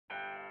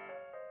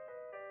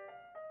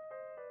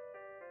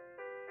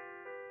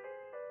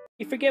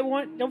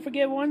Don't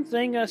forget one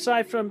thing.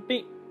 Aside from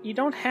you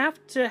don't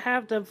have to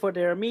have them for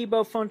their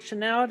amiibo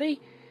functionality,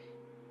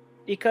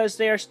 because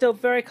they are still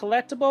very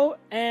collectible.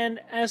 And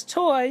as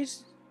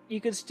toys, you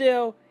can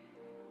still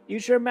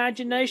use your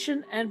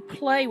imagination and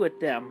play with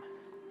them.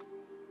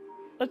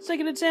 Let's take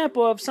an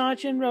example of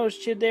Sanchi and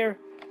Rosechu. They're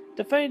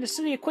defending the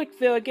city of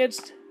Quickville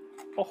against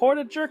a horde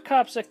of jerk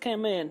cops that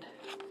come in.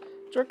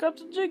 Jerk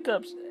cops and jerk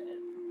cops.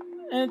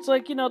 And it's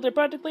like, they're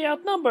practically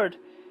outnumbered.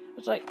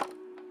 It's like,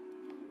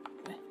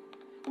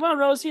 come on,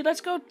 Rosie,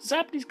 let's go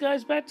zap these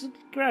guys back to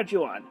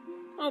Graduon.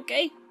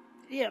 Okay?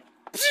 Yeah.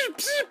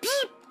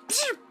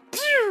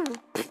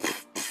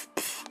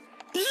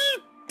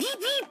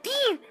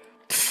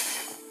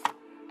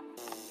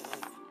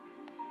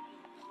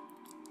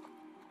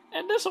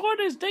 And this horde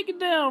is taken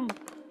down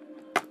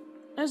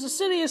as the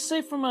city is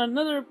safe from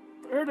another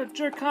herd of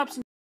jerk cops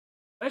and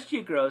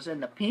Rescue Girls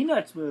in the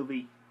Peanuts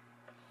movie.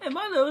 And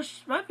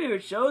my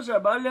favorite shows are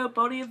My Little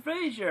Pony and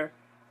Frasier.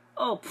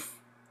 Oh, pfft.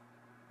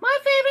 My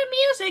favorite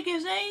music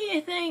is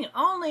anything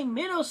only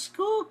middle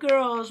school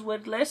girls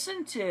would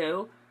listen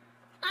to.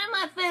 And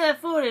my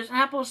favorite food is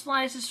apple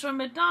slices from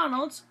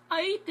McDonald's.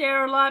 I eat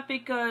there a lot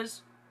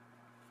because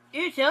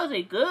it's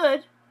healthy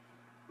good.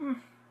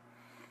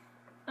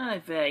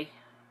 Vey.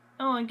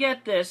 Oh, and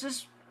get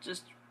this.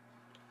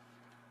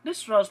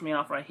 This throws me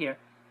off right here.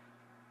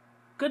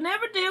 Could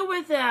never do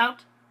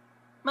without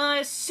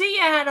my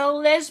Seattle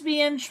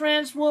Lesbian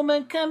Trans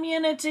Woman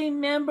Community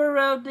Member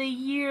of the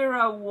Year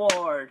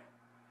Award.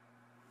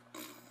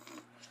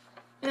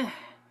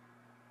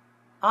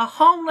 A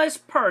homeless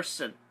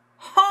person.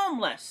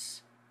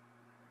 Homeless.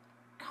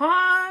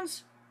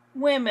 Cons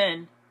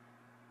women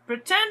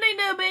pretending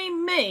to be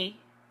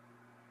me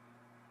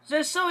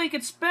just so he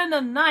could spend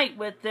a night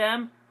with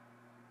them.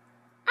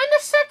 And the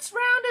sex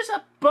round is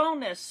a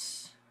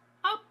bonus.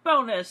 A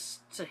bonus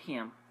to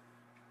him.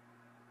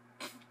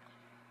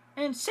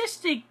 And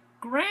 $60,000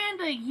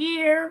 a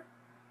year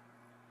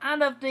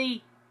out of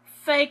the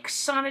fake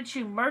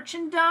Sonichu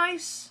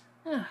merchandise?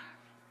 And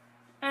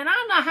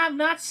I have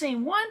not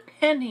seen one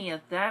penny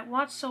of that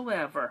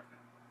whatsoever.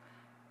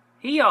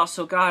 He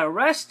also got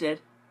arrested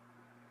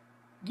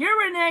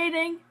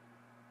urinating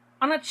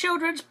on a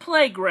children's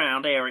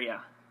playground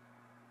area.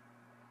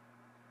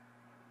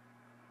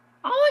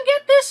 Oh, and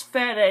get this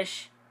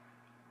fetish.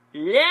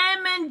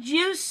 Lemon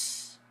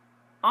juice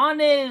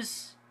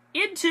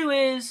into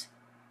his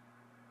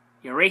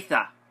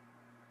urethra.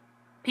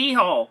 Pee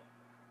hole.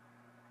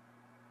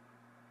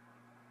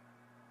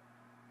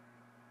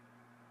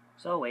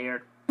 So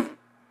weird.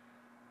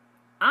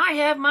 I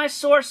have my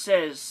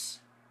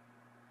sources.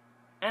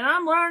 And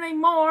I'm learning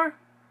more.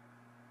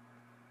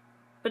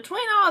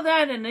 Between all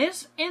that and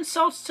his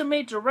insults to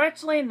me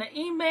directly in the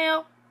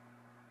email,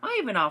 I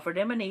even offered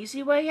him an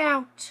easy way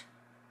out.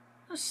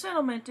 A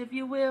settlement, if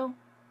you will.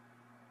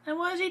 And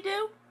what does he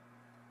do?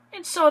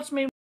 Insults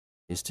me.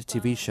 It's the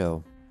TV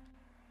show.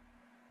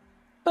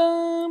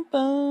 Bum,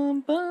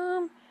 bum,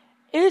 bum.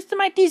 It's the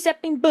mighty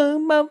zapping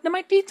boom of the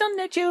mighty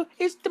Sonichu.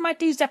 It's the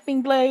mighty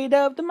zapping blade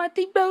of the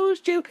mighty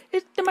Rosechu.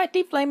 It's the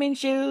mighty flaming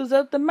shoes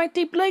of the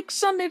mighty Blake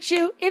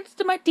Sonichu. It's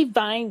the mighty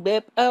vine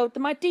whip of the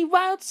mighty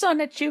wild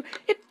Sonichu.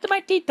 It's the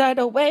mighty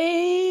tidal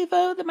wave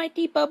of the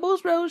mighty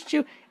Bubbles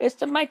Rosechu. It's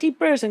the mighty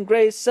burst and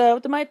grace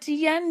of the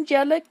mighty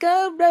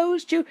Angelica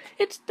Rosechu.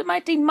 It's the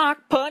mighty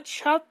mock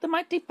punch of the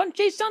mighty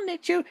punchy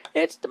Sonichu.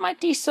 It's the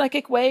mighty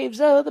psychic waves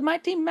of the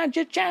mighty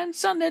Magic-chan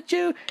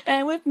Sonichu.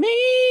 And with me,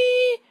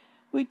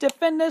 we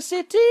defend the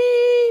city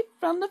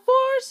from the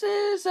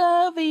forces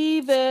of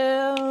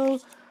evil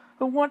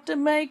who want to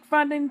make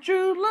finding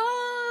true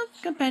love,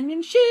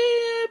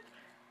 companionship,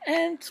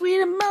 and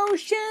sweet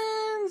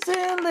emotions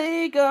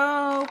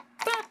illegal.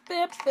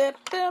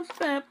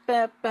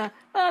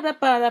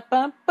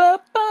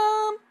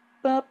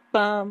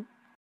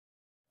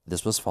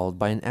 This was followed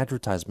by an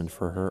advertisement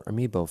for her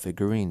amiibo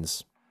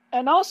figurines.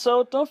 And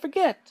also, don't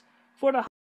forget, for the